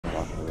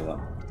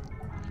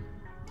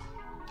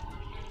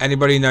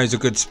Anybody knows a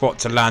good spot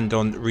to land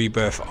on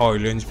Rebirth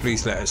Islands,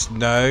 please let us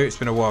know. It's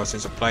been a while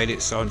since I played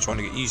it, so I'm trying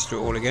to get used to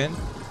it all again.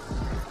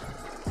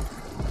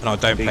 And I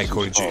don't play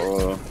Call of Duty.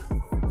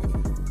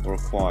 Or a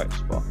quiet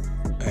spot.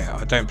 Yeah,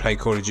 I don't play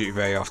Call of Duty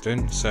very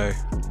often, so...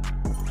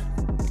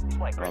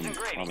 I'm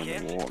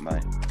in the water,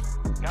 mate.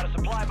 Got a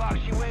supply box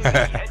UAV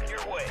heading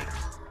your way.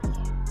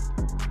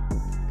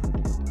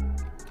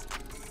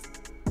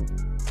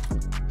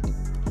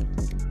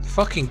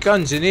 Fucking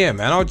guns in here,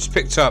 man. I just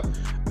picked up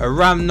a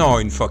Ram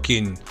 9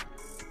 fucking...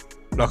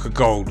 like a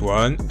gold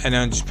one, and then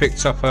I just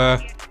picked up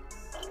an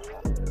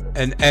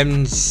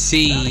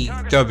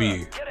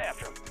MCW.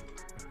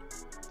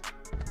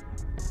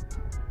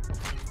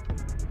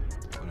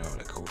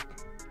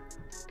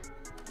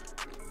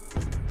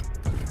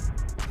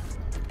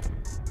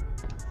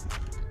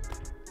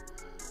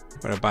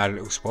 What a bad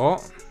little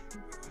spot.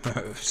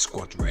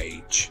 Squad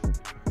rage.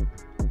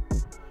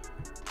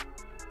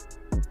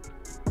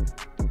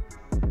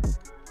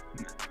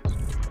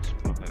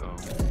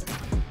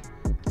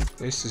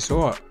 This is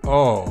what?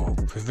 Oh,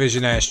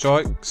 provision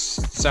airstrikes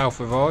south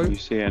of O. Do you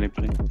see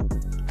anybody?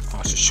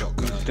 Oh, it's a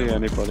shotgun. Do you see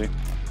anybody?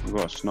 We've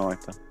got a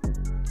sniper.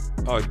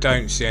 I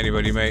don't see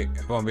anybody, mate,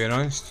 if I'm being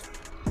honest.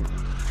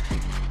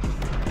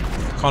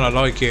 Kinda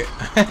like it.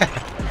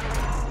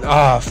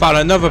 Ah, found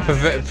another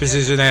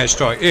precision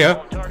airstrike here.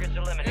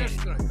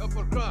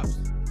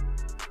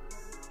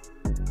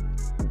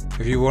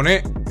 If you want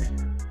it,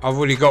 I've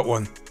already got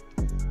one.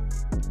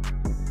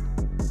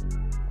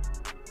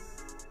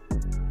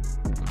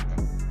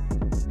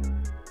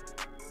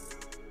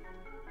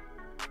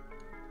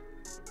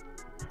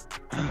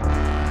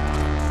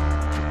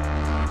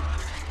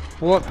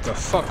 What the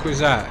fuck was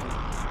that?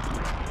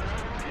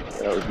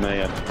 That was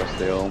me, I just pressed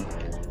the arm.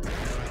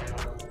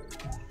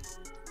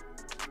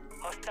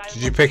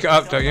 Did you pick it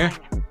up, don't you?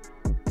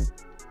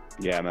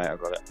 Yeah, mate, I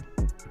got it.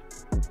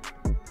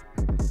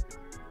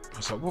 I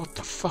was like, what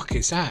the fuck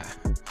is that?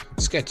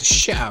 Scared the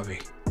shit out of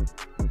me.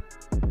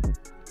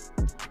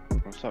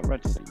 What's that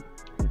red thing?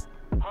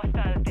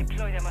 Hostiles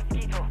deploy the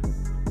mosquito.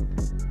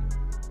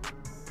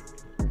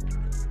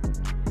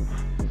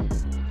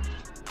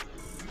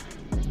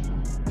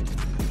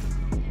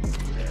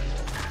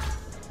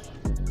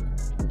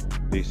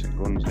 Decent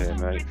guns here,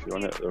 mate. If you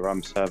want it, the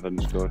Ram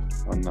 7's good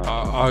on that.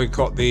 I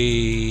got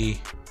the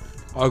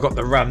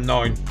Ram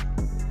 9.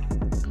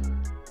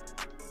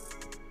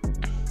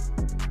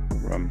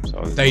 Ram, so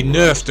They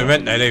nerfed them,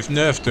 haven't they? They've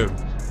nerfed them.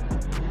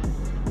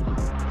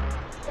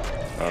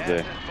 Have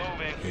they?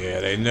 Yeah,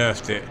 they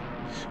nerfed it.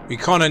 We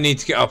kind of need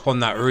to get up on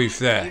that roof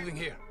there.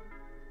 Let's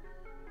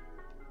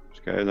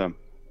go then.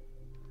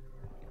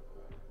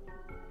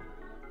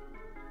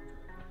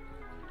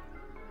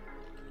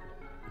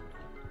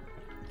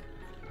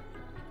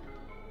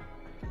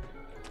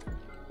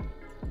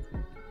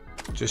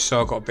 Just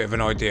so I got a bit of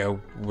an idea.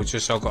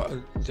 Just so I got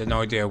an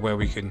idea where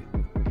we can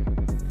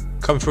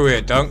come through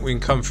here, Dunk. We can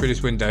come through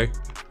this window.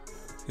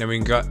 Then we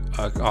can go.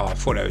 Oh, I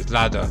thought it was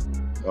ladder.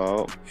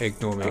 Oh,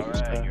 ignore me.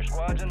 Alright, your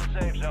squad's in the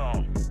safe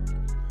zone.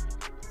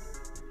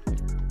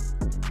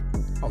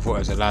 I thought it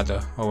was a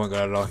ladder. I wasn't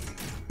gonna lie.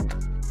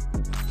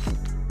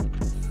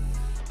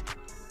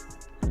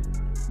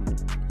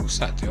 What's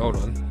that do? Hold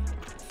on.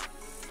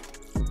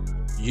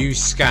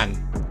 Use scan.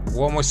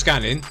 What am I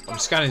scanning? I'm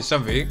scanning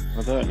something.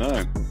 I don't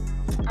know.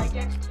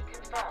 Identity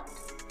confirmed.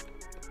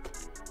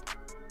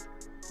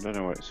 I don't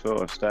know what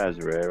sort of stairs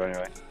are here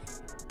anyway.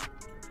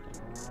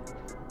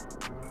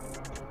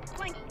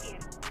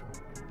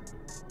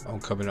 I'm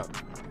coming up.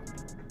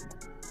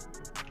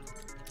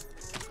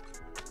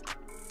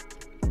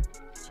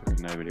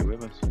 Fucking nobody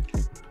with us.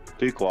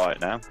 Too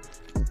quiet now.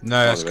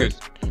 No, that's good.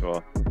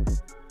 Sure.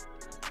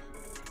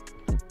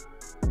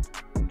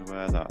 Wonder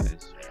where that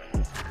is.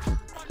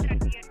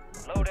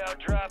 Loadout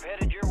drop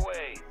headed your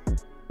way.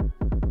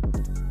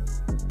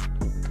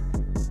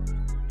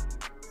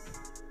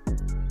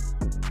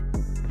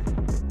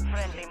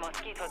 Friendly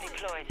mosquito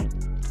deployed.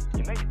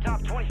 You made the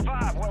top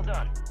 25. Well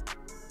done.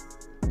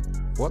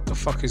 What the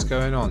fuck is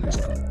going on?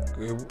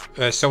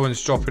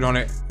 Someone's dropping on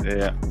it.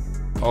 Yeah.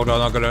 Hold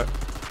on, I'm gonna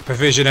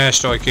provision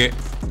airstrike it.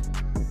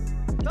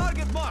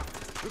 Target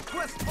marked.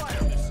 Request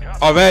fire.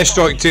 I've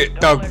airstriked it,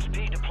 Doug.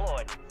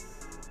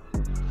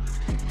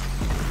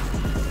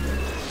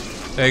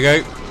 There you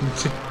go.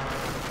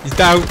 He's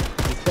down.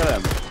 Kill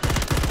him.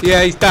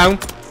 Yeah, he's down.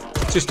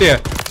 Just here.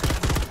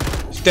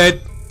 He's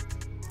dead.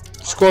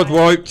 Squad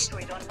wiped.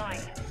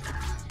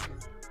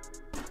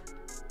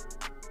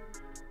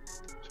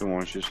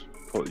 Someone's just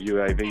put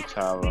UAV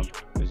tower on.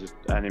 There's an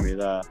enemy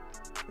there.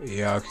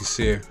 Yeah, I can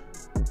see him.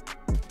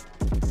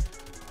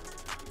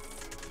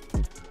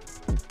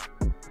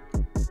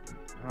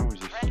 How is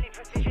this? Friendly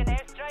precision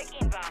airstrike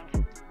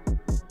inbound.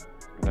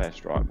 I'll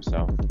airstrike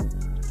myself.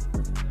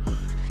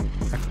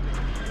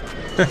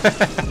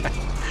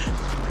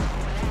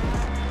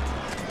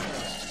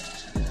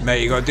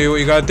 Mate, you gotta do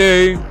what you gotta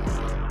do.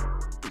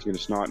 He's gonna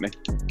snipe me.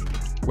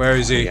 Where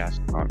is he? Yeah,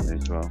 snipe me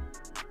as well.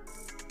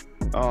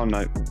 Oh no,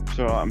 it's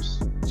alright,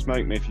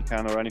 smoke me if you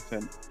can or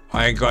anything.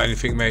 I ain't got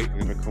anything, mate.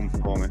 You're gonna come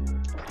for me.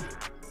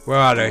 Where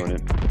are they?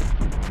 Running.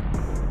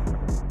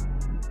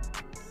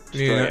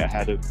 Straight Yeah.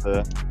 ahead of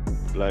the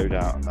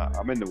loadout and that.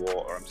 I'm in the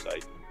water, I'm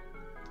safe.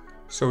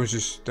 Someone's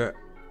just... I'm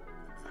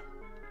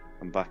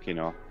backing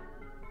off.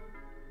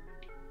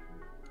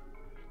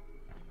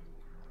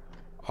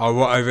 Oh,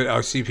 right over...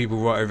 I see people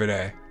right over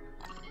there.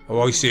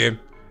 Oh, I see him.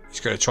 He's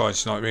going to try and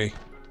snipe me.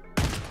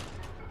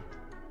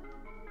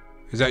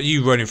 Is that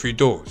you running through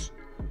doors?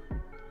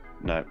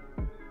 No.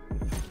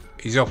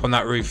 He's up on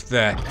that roof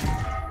there.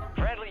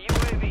 Friendly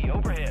UAV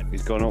overhead.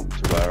 He's gone up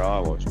to where I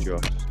was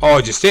just. Oh,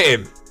 I just hit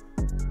him.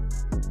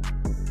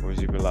 Or is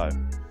he below?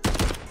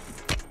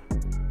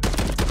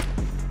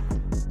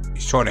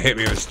 He's trying to hit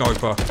me with a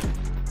sniper.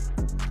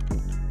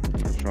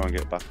 I'll try and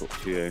get back up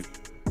to you.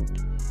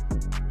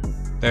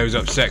 They was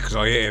upset because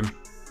I hit him.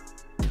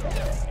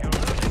 You're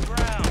losing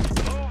ground.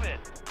 Move it.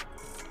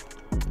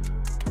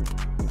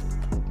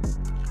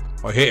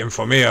 I hit him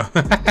from here.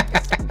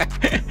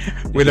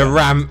 with a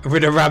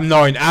Ram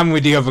 9 and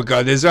with the other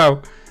gun as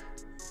well.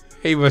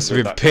 He must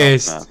have been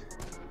pissed.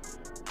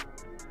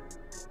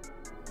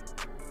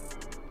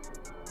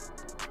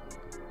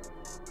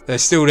 They're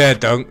still there,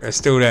 Dunk. They're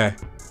still there.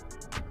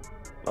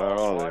 Where are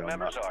Squad they? On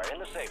members that? are in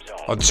the safe zone.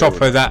 On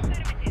top of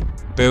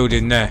that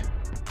building there.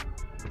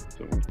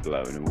 Someone's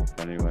blowing him up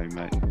anyway,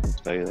 mate.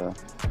 Stay there.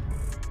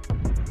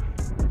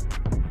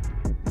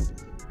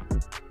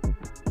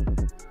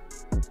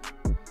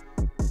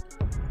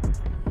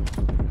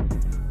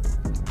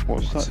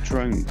 What's that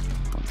drone?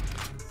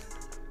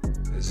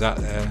 There's that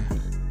there.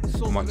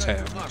 I might take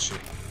it actually.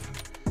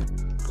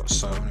 Got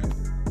so on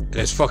it.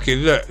 There's fucking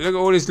look at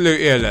all this loot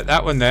here. Look,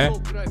 that one there.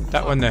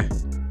 That one there.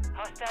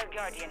 Hostile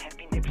Guardian has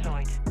been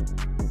deployed.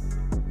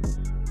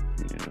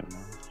 Yeah,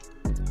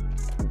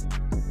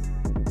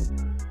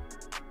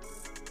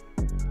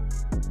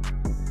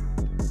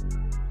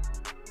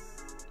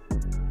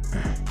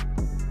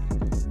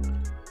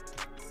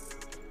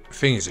 The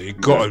thing is, you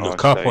got to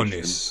look up on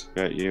this.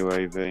 Get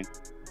UAV.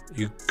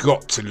 You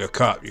got to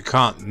look up. You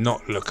can't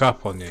not look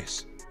up on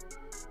this.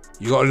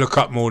 You got to look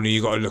up more than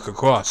you got to look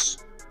across.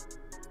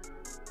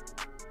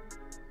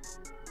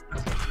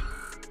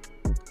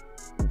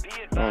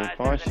 Oh,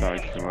 fire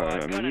station,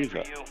 right, let me use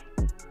that.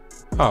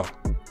 Oh.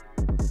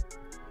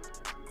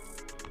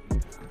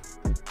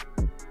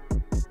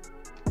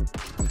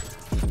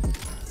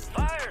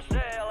 Fire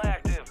sale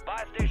active.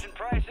 Buy station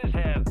prices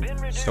have been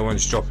reduced.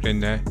 Someone's dropping in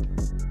there.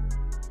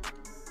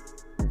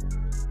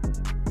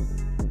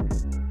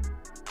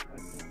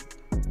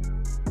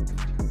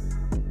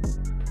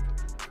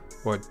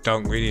 What?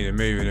 Don't we need to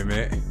move in a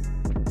minute?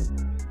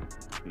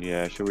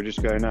 Yeah, shall we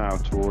just go now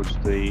towards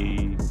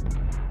the...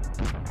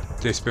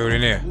 This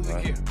building here.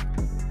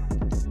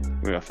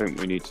 I think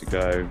we need to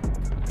go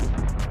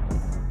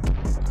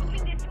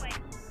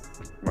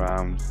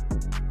round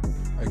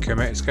Okay,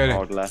 mate, let's go then.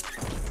 hard left.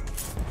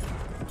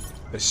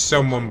 There's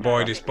someone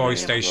by this buy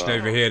station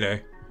over here, though.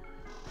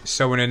 There's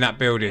someone in that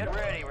building. Get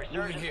ready.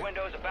 Resurgence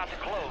window's about to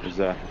close. Is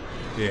there?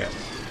 Yeah.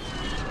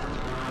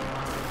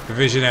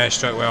 Division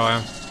airstrike where I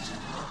am.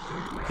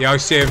 Yeah, I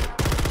see him.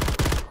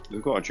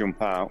 We've got to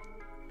jump out.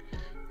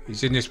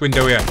 He's in this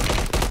window here.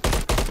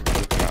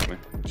 Looking at me.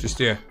 Just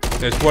here.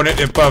 There's one at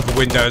the above the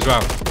window as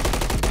well.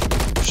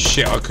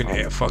 Shit, I couldn't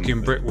hit a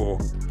fucking brick wall.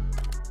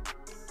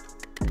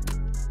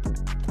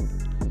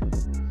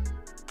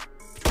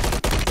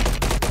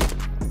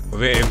 I've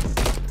hit him.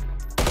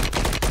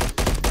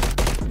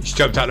 He's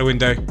jumped out the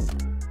window. You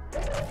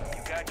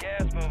got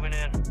gas moving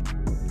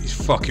in. He's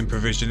fucking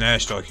provision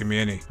airstriking me,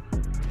 isn't he?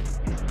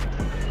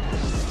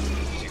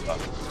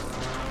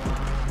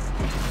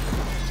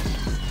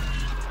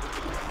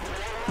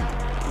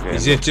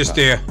 He's here, just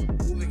here.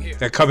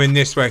 They're coming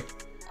this way.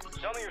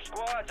 Some of your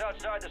squads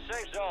outside the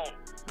safe zone.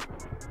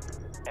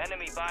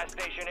 Enemy buy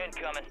station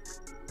incoming.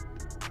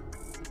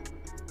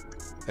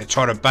 They're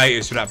trying to bait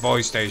us for that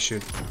buy station.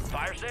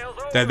 Fire sales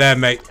over. They're there,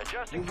 mate.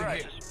 Adjusting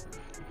prices.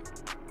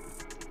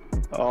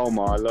 Oh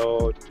my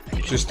lord.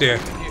 Just here.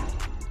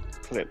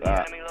 Clip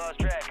that. Enemy lost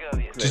track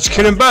of you. Did you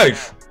kill them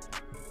both?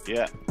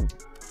 Yeah.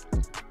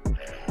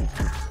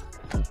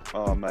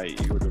 Oh mate,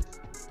 you would have...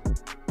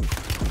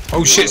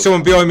 Oh shit,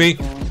 someone behind me.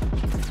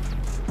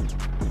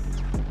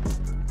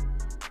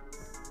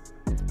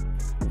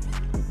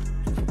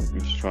 I'm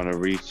just trying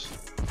to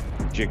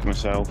jig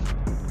myself.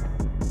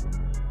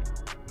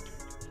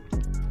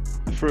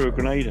 They threw a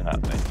grenade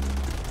at me.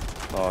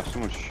 Oh,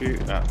 someone's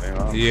shooting at me.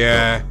 Oh,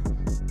 Yeah.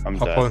 I'm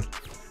Hop dead. on.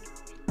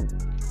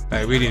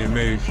 Hey, we need to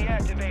move.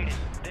 Deactivated.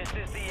 This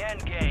is the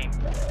end game.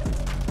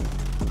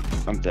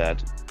 I'm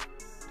dead.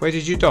 Where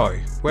did you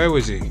die? Where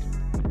was he?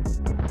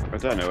 I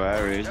don't know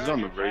where he is. He's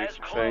on the roof,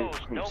 I think.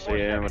 Couldn't see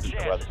him. I didn't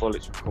know where the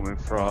bullets were coming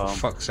Oh, from.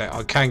 fuck's sake.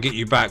 I can get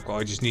you back, but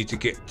I just need to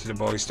get to the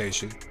buy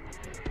station.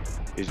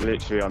 He's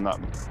literally on that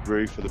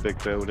roof of the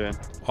big building.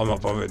 I'm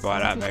not bothered by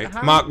that, mate.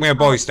 Mark me a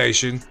buy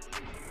station.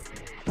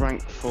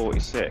 Rank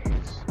 46.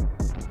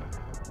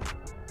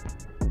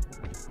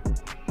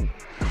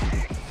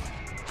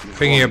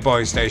 Thingy a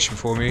buy station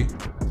for me.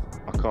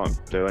 I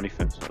can't do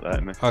anything. It's not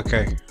letting me.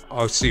 Okay.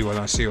 I'll see one.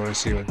 I see one.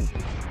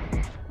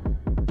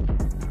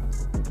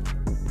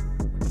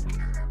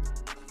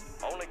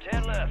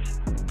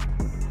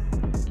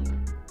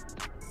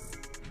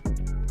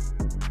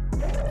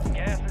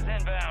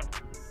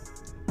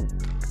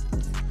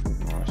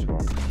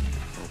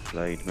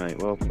 played, mate.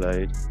 Well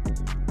played.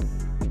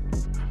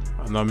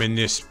 And I'm in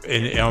this.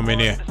 I'm in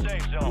here. The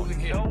safe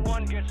zone. No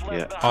one gets left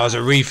Yeah. behind. Oh, there's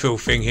a refill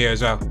thing here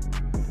as well.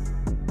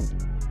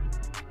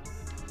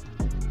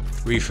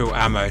 Refill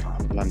ammo.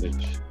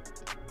 Bandage.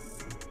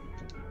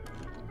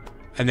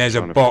 And there's a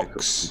Trying to pick up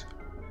box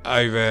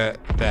over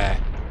there.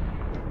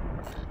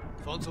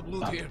 Found some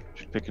loot here.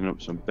 Just picking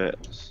up some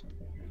bits.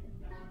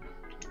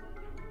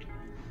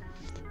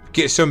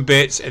 Get some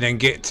bits and then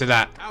get to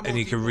that and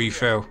you can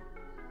refill.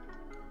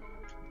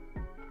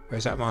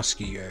 Where's that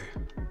mosquito?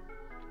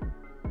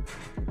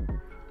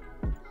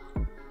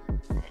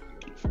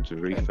 To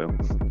refill.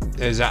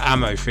 There's that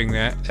ammo thing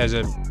there. There's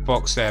a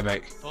box there,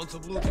 mate. Found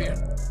some loot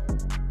here.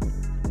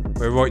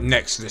 We're right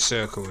next to the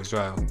circle as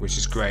well, which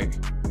is great.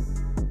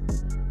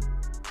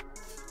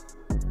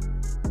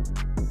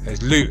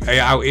 There's loot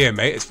out here,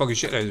 mate. It's fucking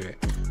shitloads of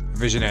it.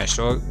 Vision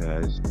airstrike. Yeah,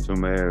 there's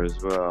some here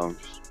as well.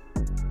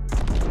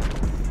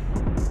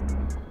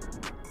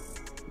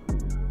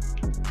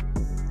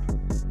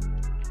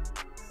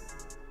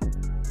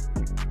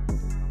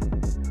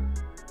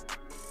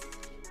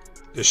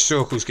 The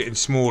circle's getting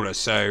smaller,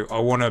 so I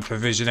want to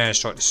provision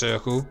airstrike the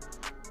circle.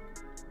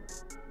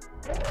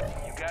 You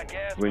got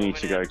gas We need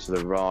moving to go in. to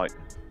the right.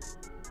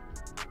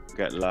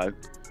 Get low.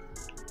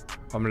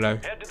 I'm low.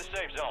 Head to the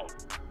safe zone.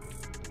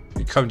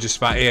 You come just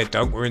about here,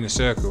 Dunk. We're in the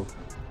circle.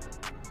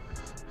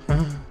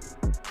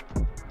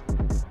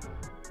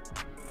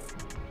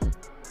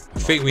 I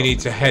think we need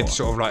to head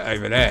sort of like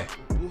over there.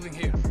 Moving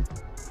here.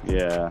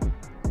 Yeah.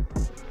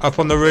 Up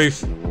on the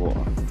roof. In the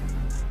water.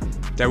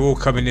 They're all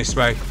coming this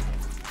way.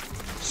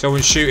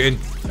 Someone's shooting.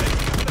 Bust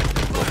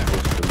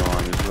the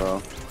mine as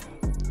well.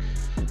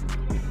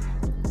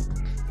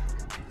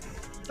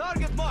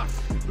 Target marked.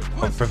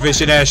 I've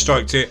provision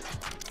airstriked it.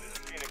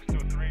 Phoenix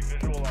 2-3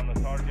 visual on the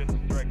target.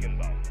 Strike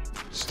inbound.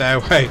 Stay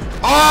away.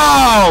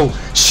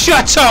 Oh!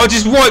 Shut up! I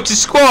just wiped the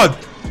squad!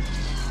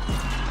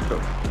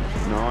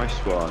 Nice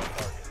one.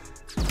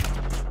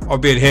 I'm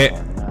being hit.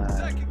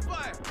 Taking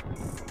fire.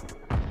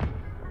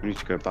 We need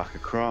to go back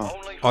across.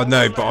 Only I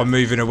know, four but I'm left.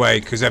 moving away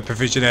because they're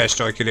provision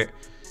airstriking it.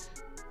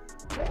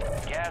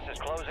 Gas is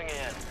closing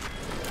in.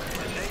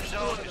 The safe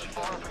zone is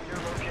far from your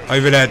location.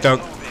 Over there,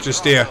 Dunk.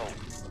 Just here.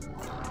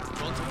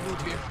 Found some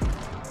loot here.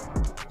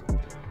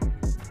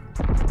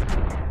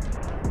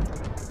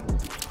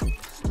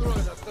 Destroy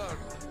that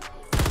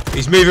target.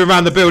 He's moving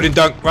around the building,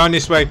 Dunk. Round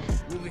this way.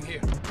 Moving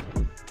here.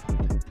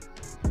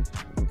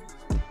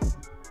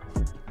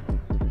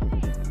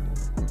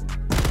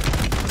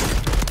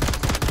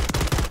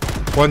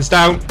 One's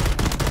down.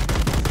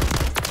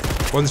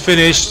 One's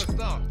finished. Left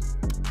down.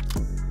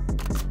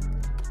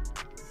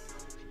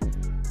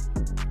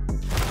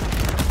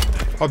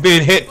 I'm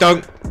being hit,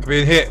 Dunk. I'm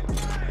being hit.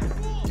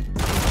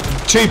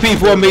 Two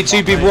people on me,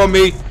 two people on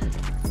me.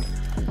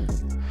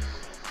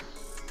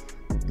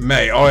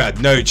 Mate, I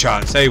had no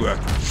chance. They were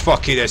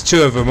fucking. There's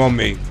two of them on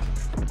me.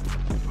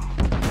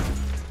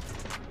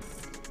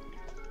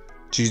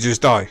 Did you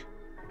just die?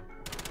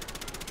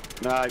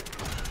 No.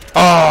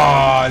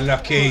 Ah,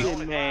 lucky.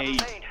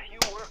 Mate,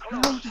 you were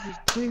close. How did he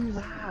do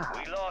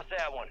that? We lost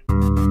that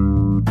one.